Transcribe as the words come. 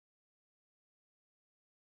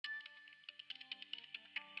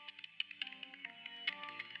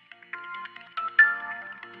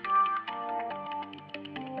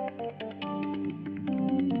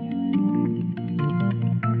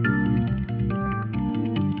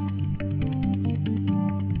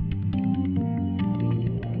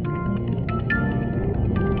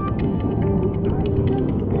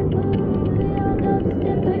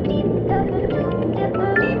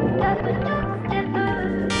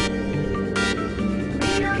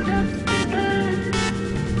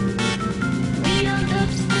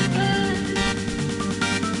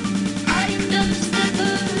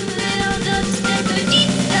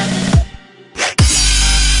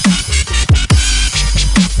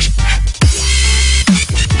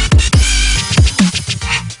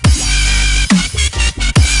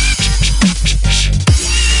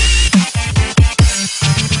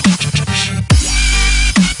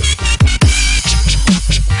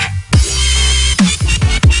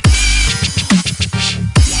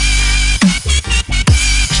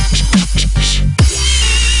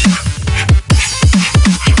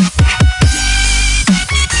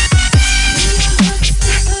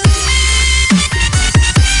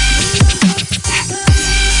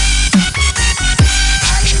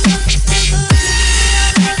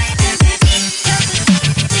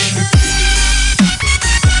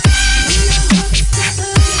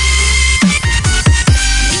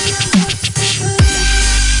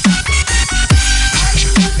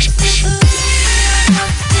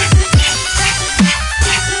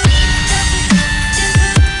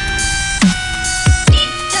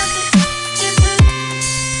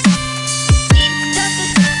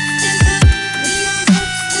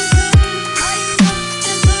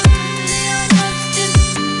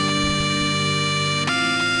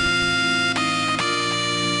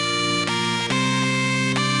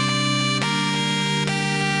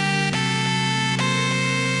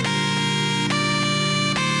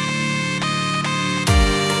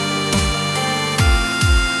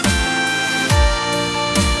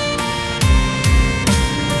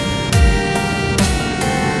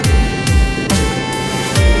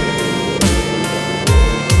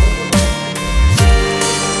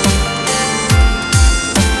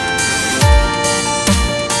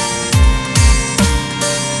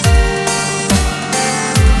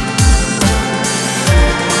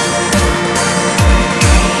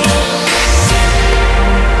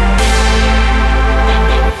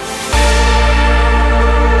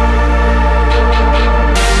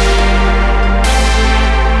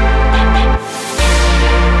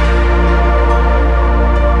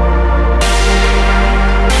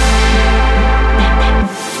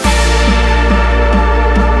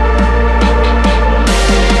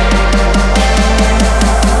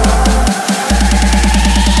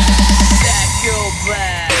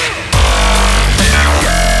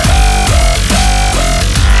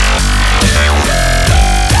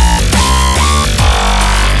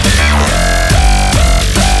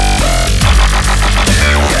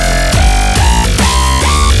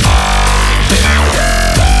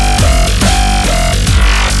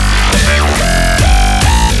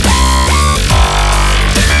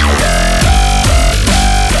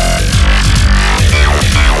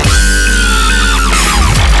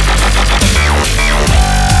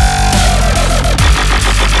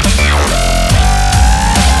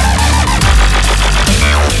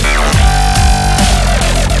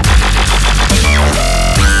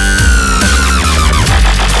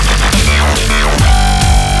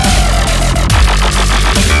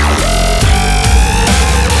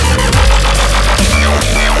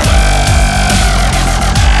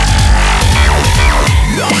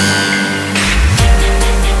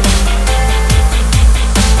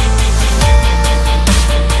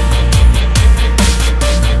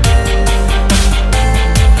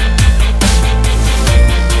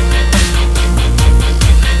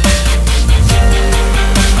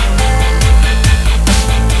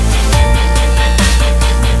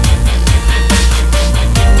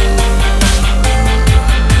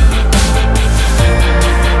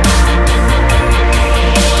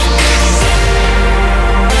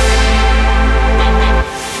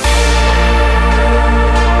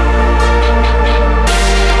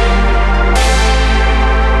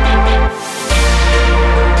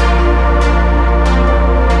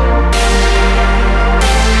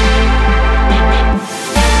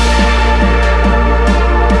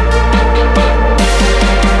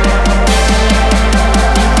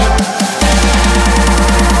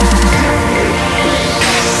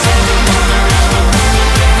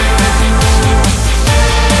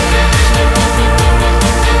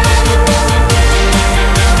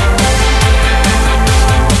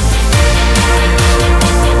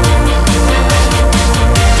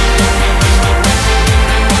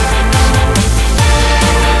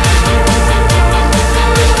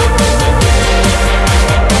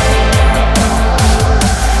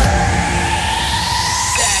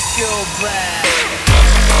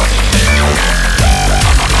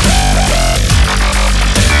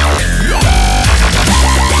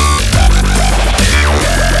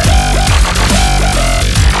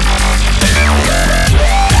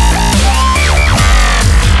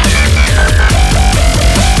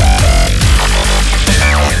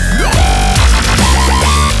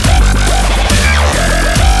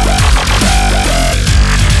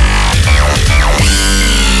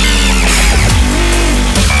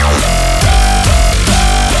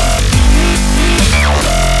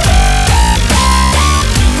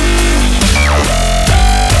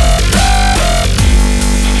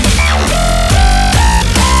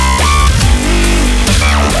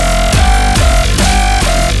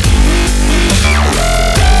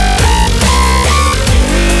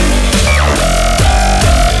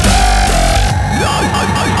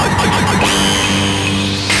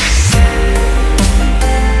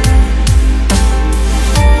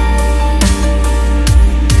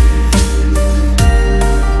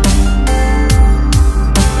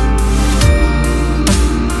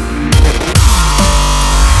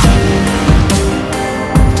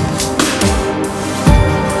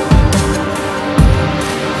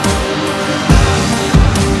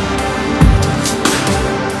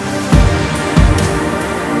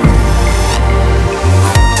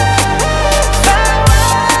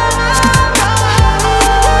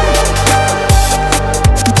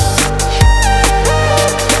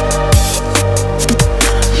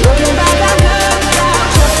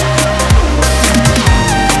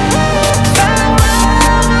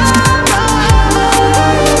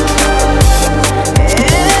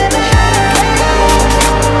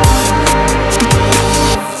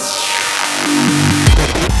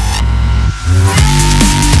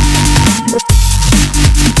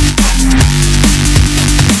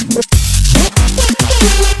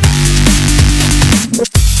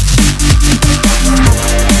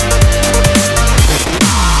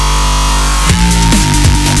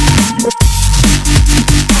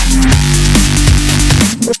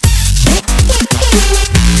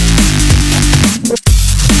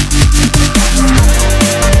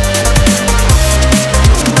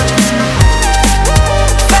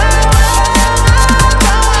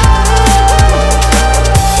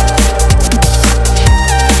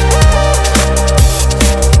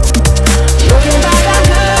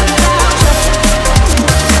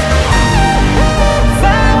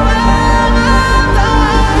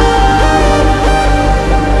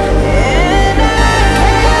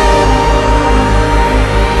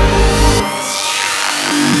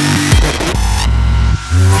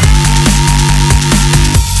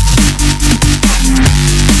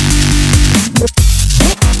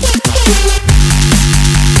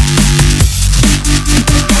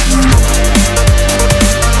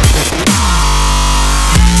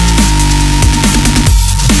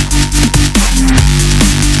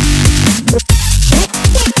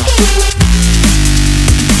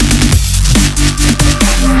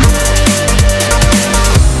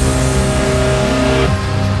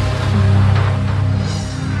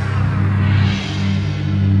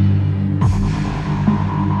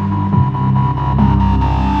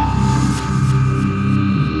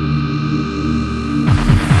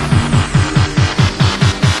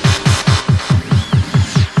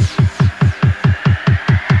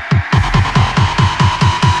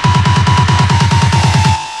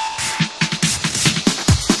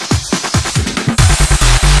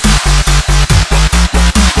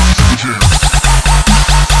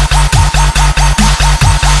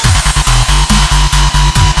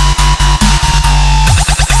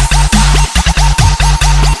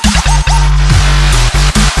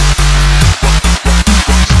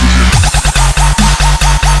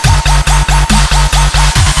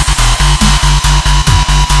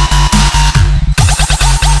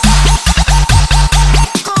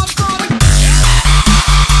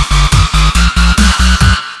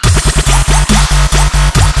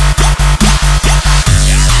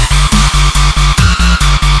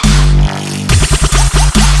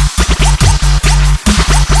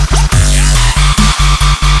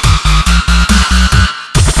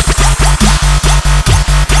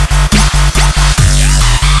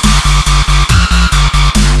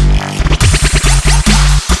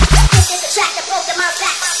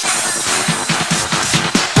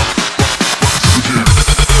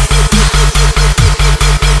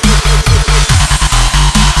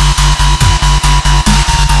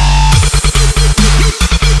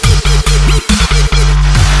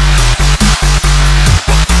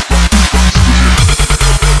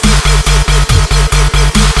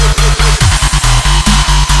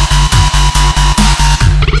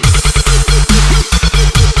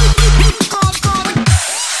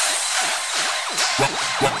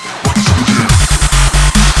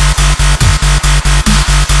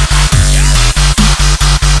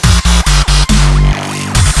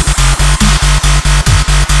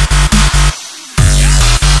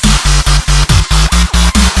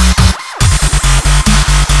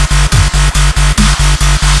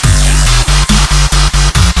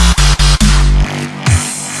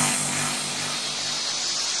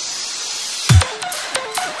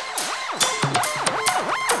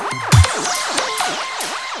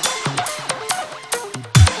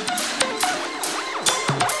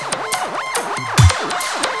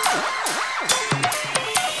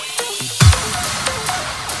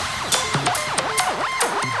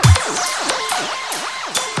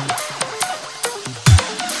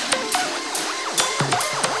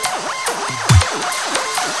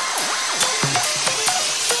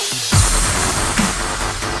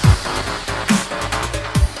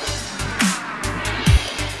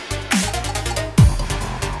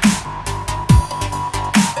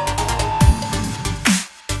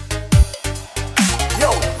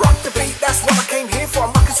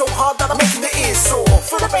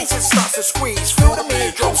bass it starts to squeeze. Feel the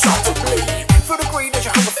eardrum start to bleed. Feel the greed as you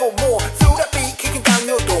hunger for more. Feel that beat kicking down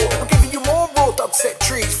your door. I'm giving you more raw dubstep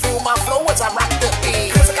trees. Feel my flow as I rap the beat.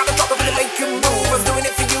 Cause I gotta drop it and make you move. I'm doing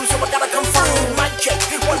it for you, so I gotta come through. Mic check,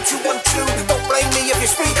 1, 2, 1, 2. Don't blame me if your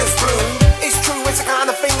speakers blue. It's true, it's the kind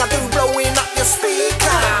of thing I do, blowing up your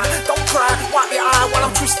speaker. Don't cry, wipe your eye while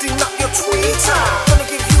I'm twisting up your tweeter. Gonna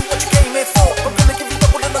give you what you came here for. I'm gonna give you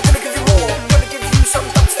double and I'm gonna give you more. Gonna give you some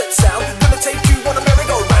dubstep sound. Gonna take you on a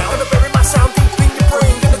merry-go-round. Gonna bury my sound deep in your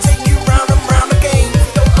brain. Gonna take you round and round again. If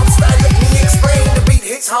you don't understand, let me explain. The beat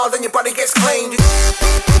hits hard and your body gets claimed.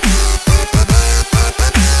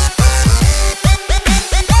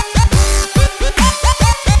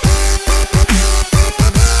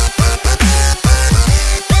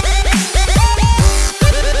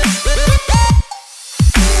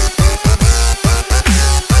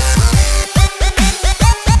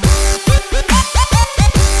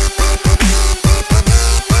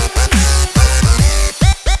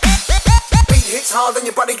 Hard and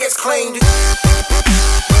your body gets claimed.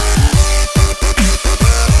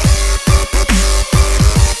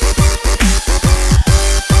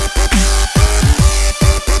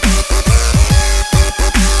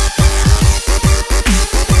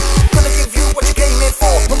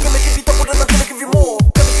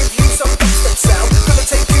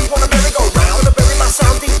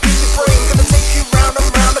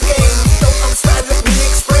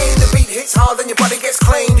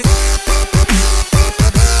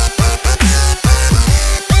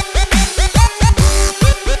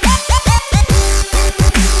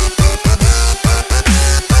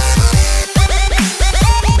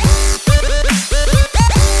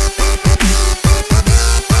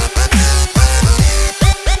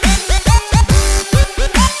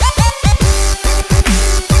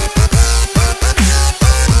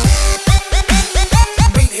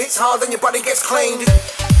 Hard and your body gets claimed. Yo,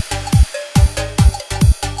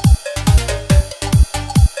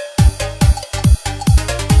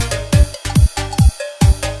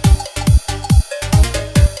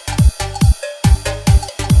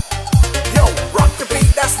 rock the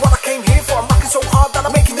beat, that's what I came here for. I'm rocking so hard that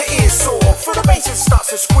I'm making your ears sore. Feel the bass, it starts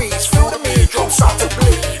to squeeze. Feel the eardrum start to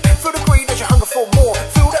bleed. Feel the greed as you hunger for more.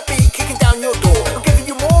 Feel that beat kicking down your door. I'm giving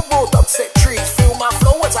you more raw dubstep trees. Feel my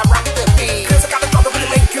flow as I rap the beat. Cause I gotta drop it and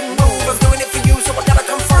make you move. I'm doing it for you, so I gotta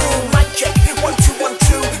come through. Mic check, 1, 2, 1,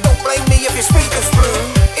 2. Don't blame me if your speakers blue.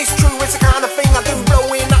 It's true, it's the kind of thing I do,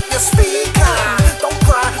 blowing up your speaker. Don't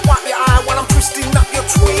cry, wipe your eye while I'm twisting up your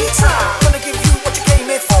tweeter. Gonna give you what you came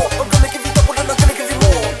here for. I'm gonna give you double and I'm gonna give you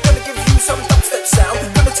more. Gonna give you some dubstep sound.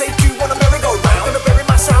 Gonna take you on a merry-go-round. Gonna bury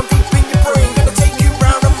my sound deep in your brain. Gonna take you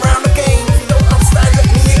round and round again. If you don't understand,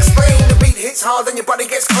 let me explain. The beat hits hard and your body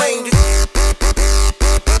gets claimed.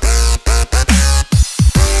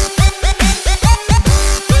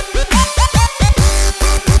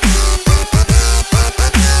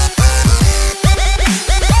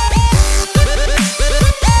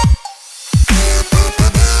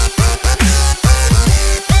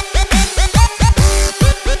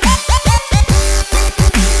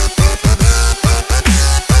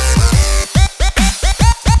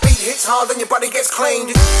 Hard and your body gets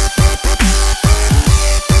claimed.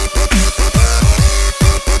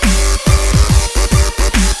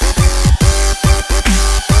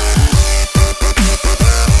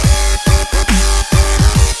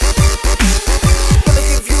 Gonna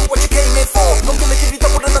give you what you came here for. I'm gonna give you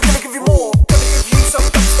double and I'm gonna give you more. Gonna give you some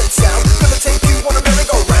dubstep sound. Gonna take you on a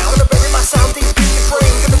merry-go-round. Gonna bury my sound deep in your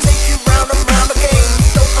brain. Gonna take you round and round again.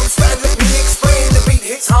 Don't understand, let me explain. The beat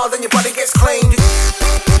hits hard and your body gets claimed.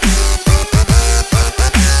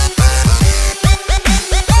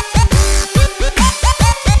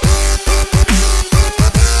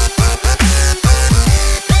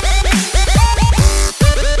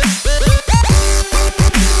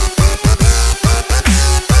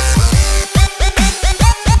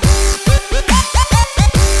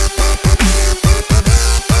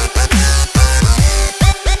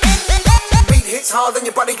 Hard and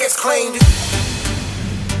your body gets claimed.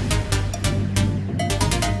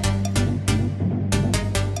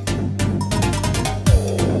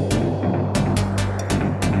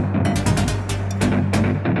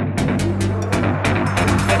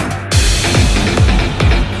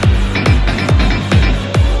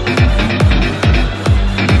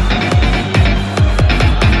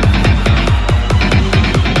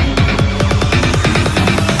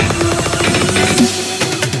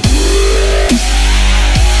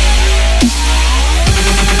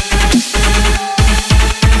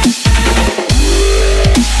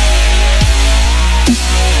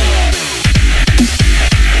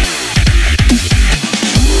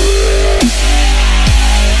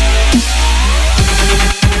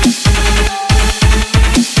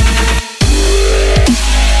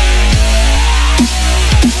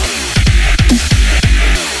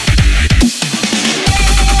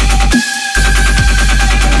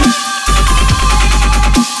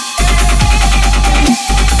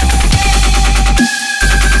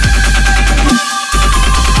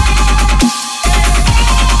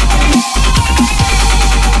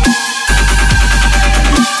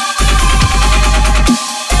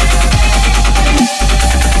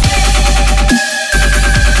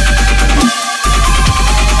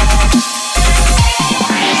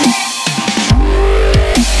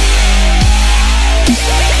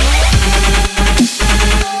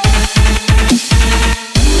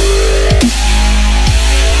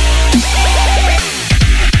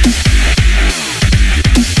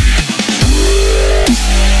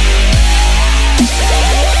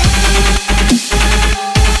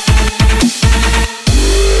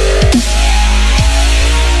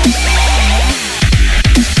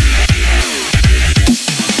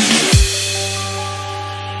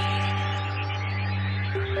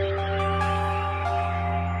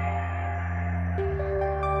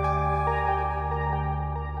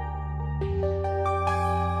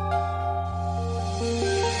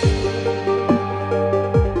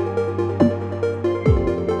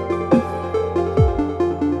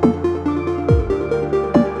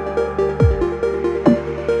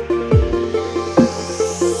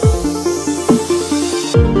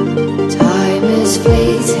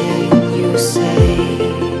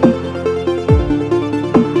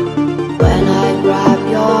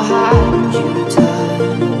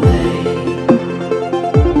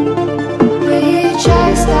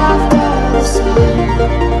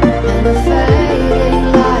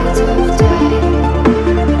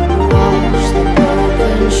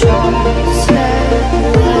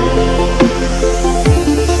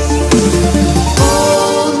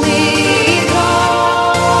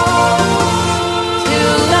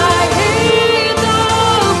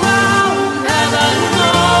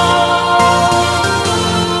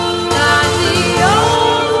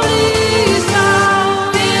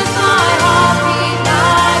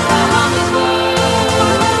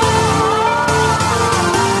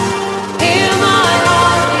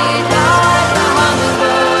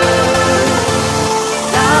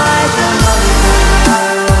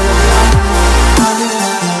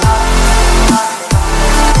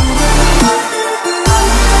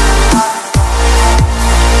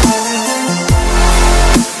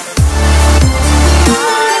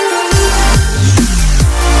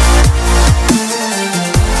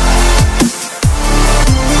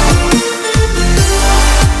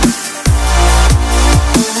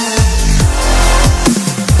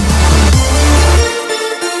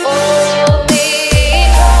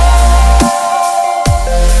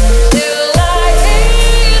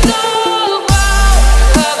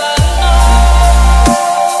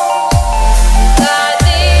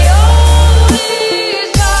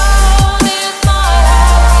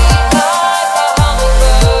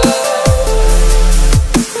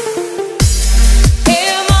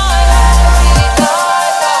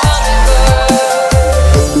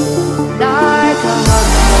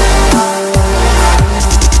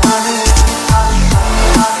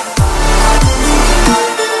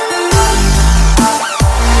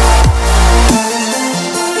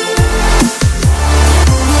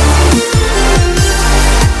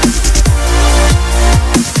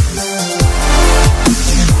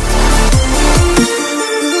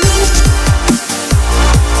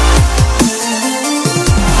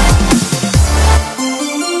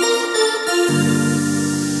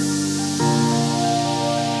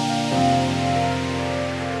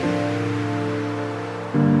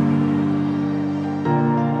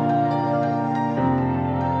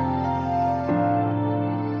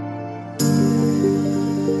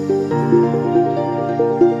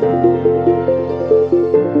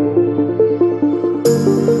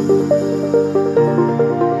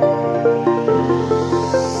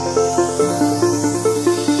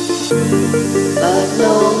 But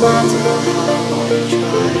no matter how I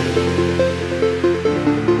try,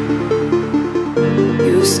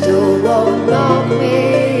 you still won't look me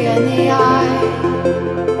in the eye.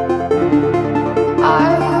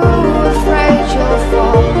 Are you afraid you'll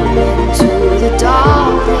fall into the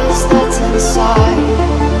darkness that's inside?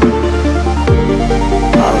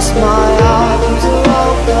 Close my arms are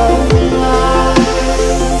open wide.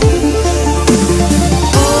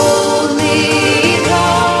 Hold me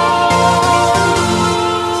close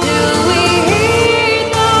till we hear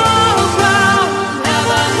the ground.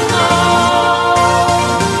 Never know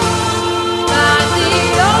that the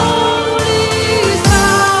only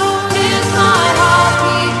sound is my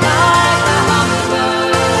heartbeat like a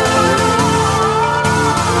hummingbird.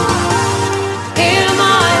 Hear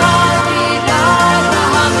my heartbeat like a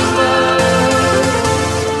hummingbird.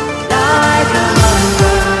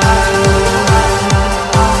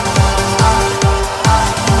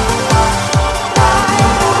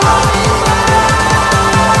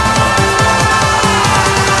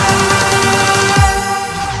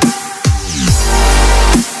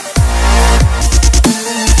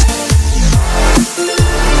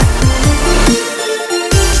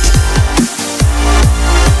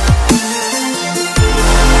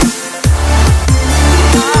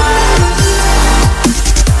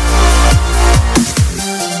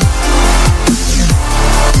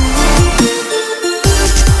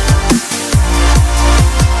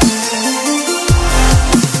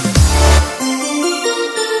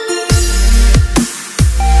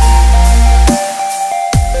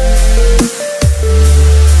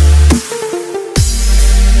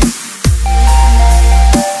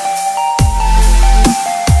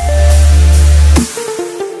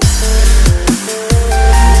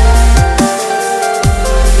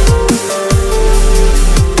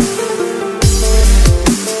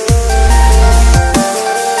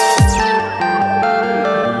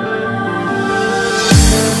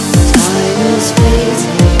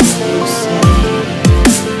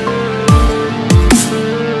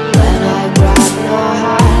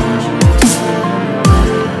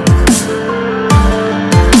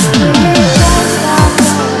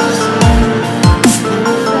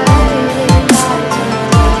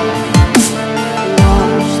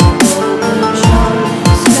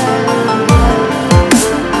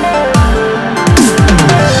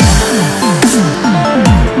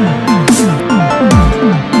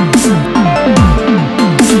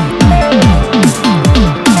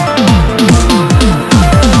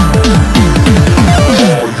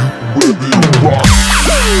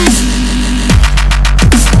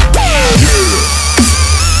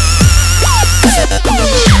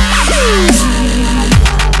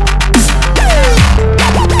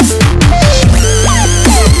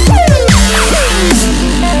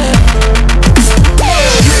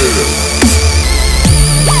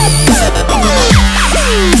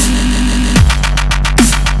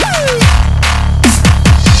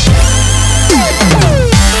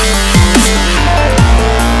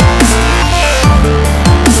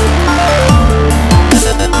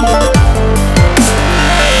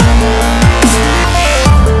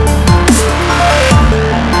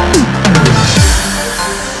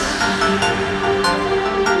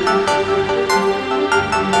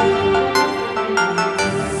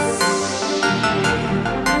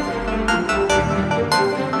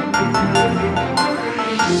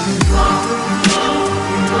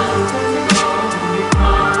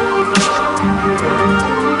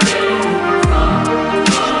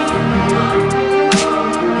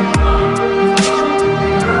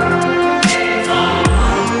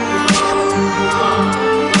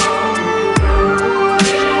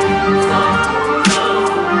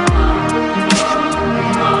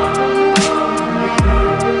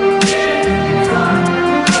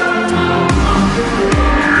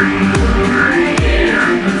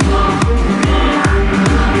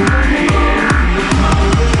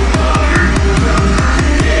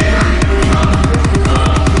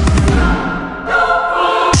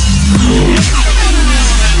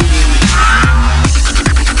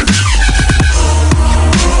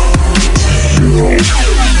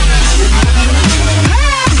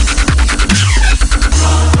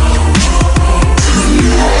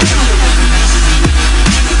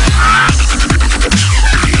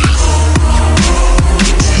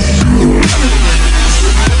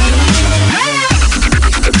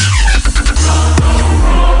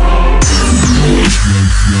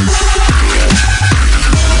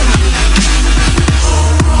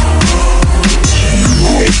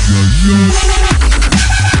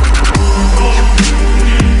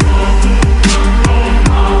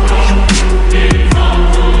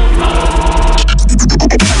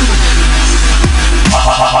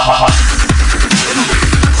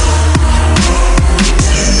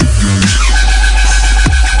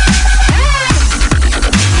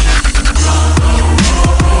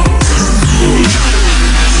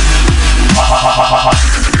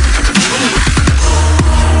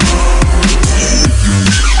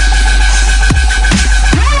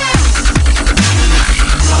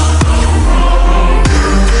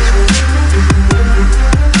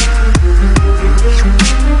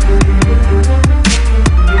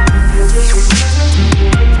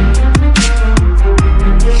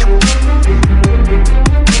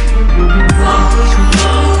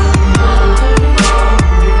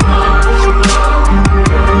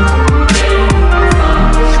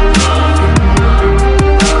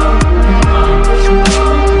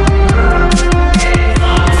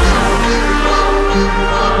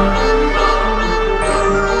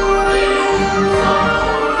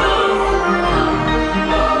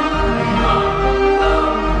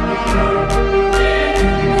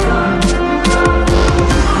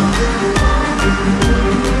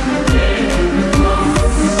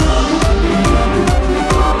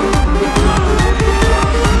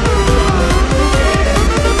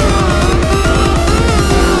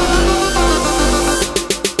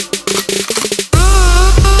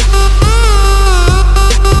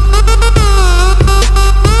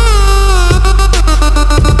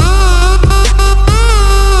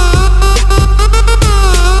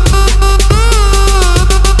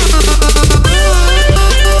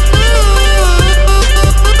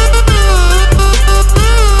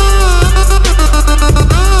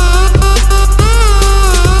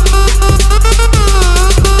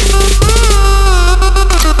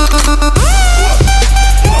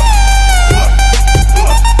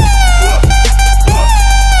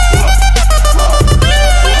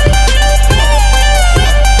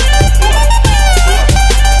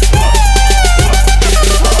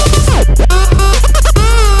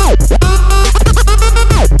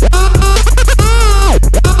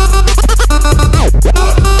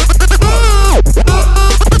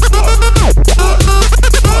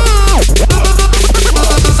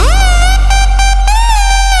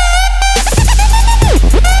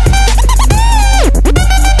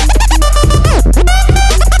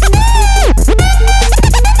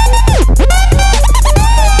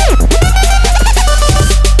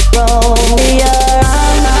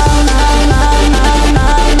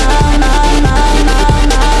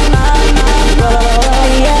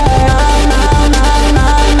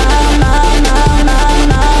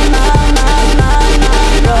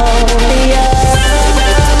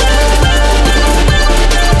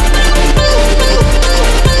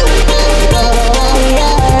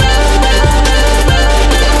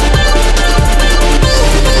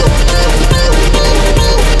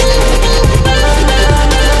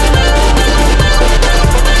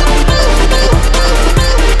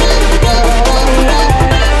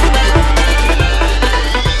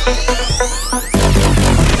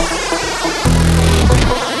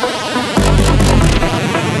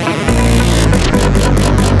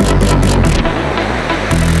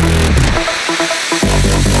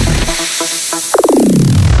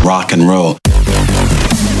 and roll.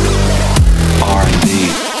 R&B.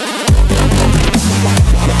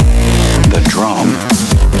 The drum.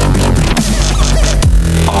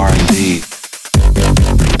 R&B.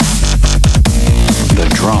 The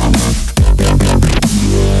drum.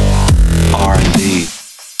 R&B.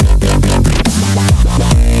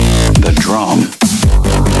 The drum.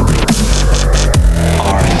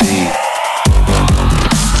 R&B.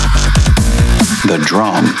 The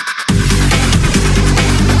drum.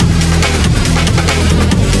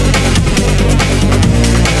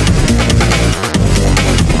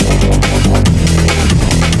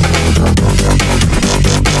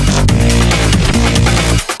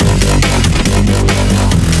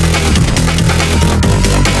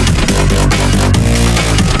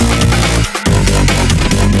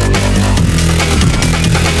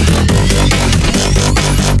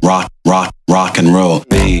 Rock and roll.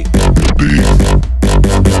 B B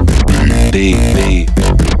B B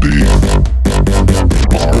B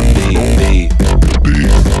R B B B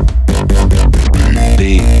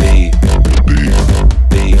B B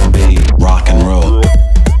B B rock and roll.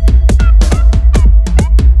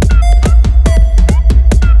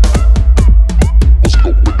 Let's go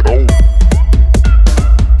with it.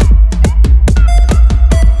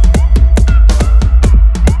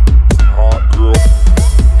 Hot girl.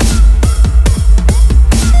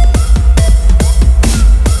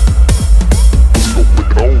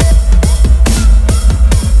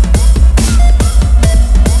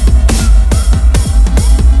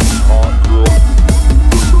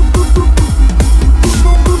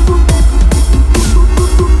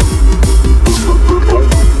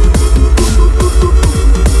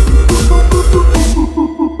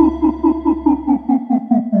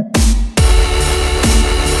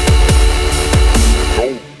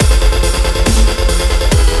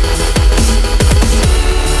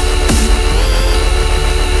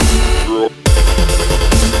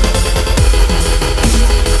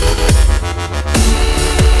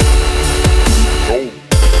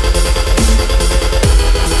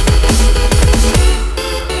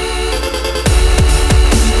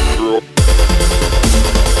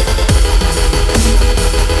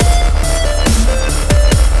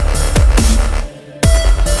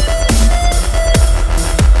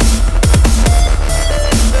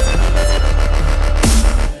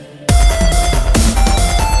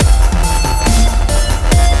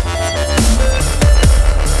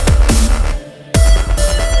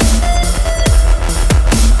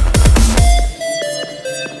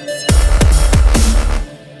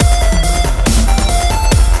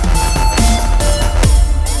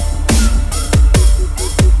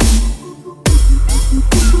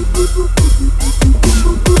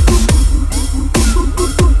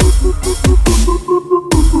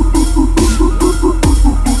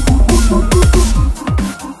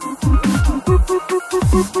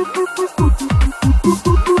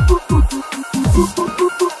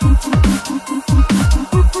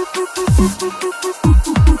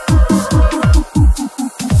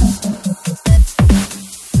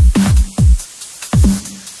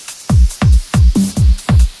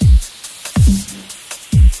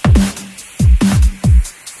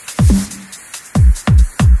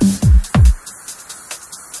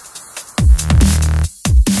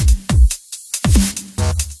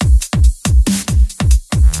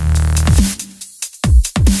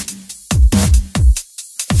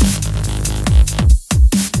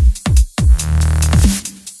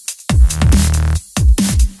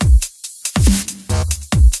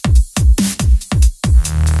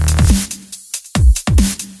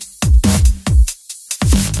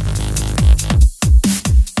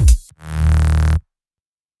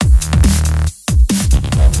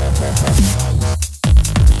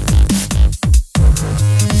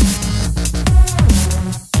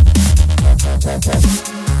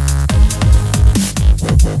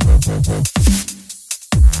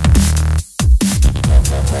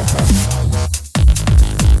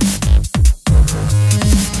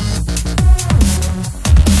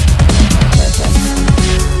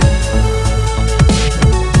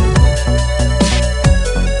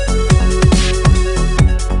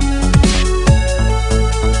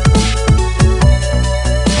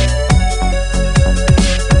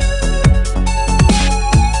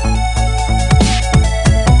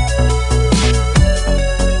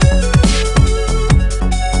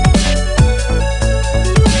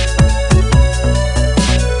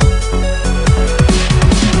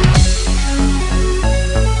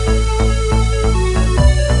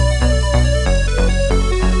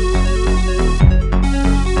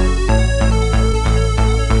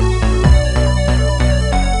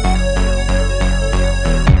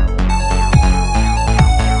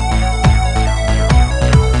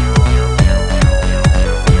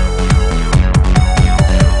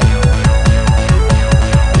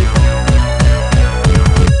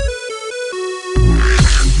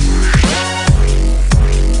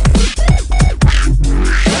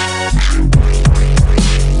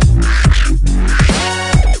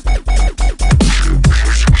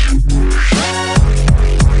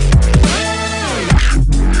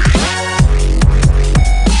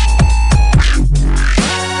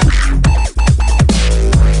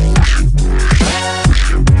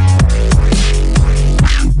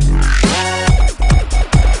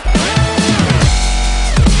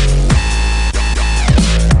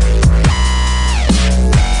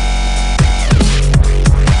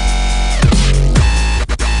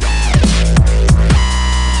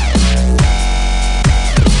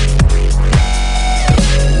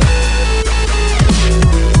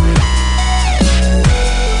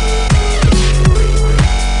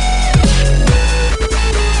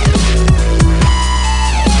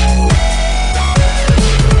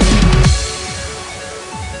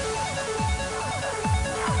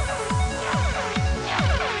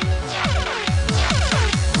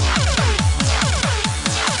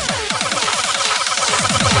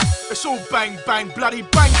 bang, bloody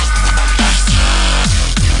bang.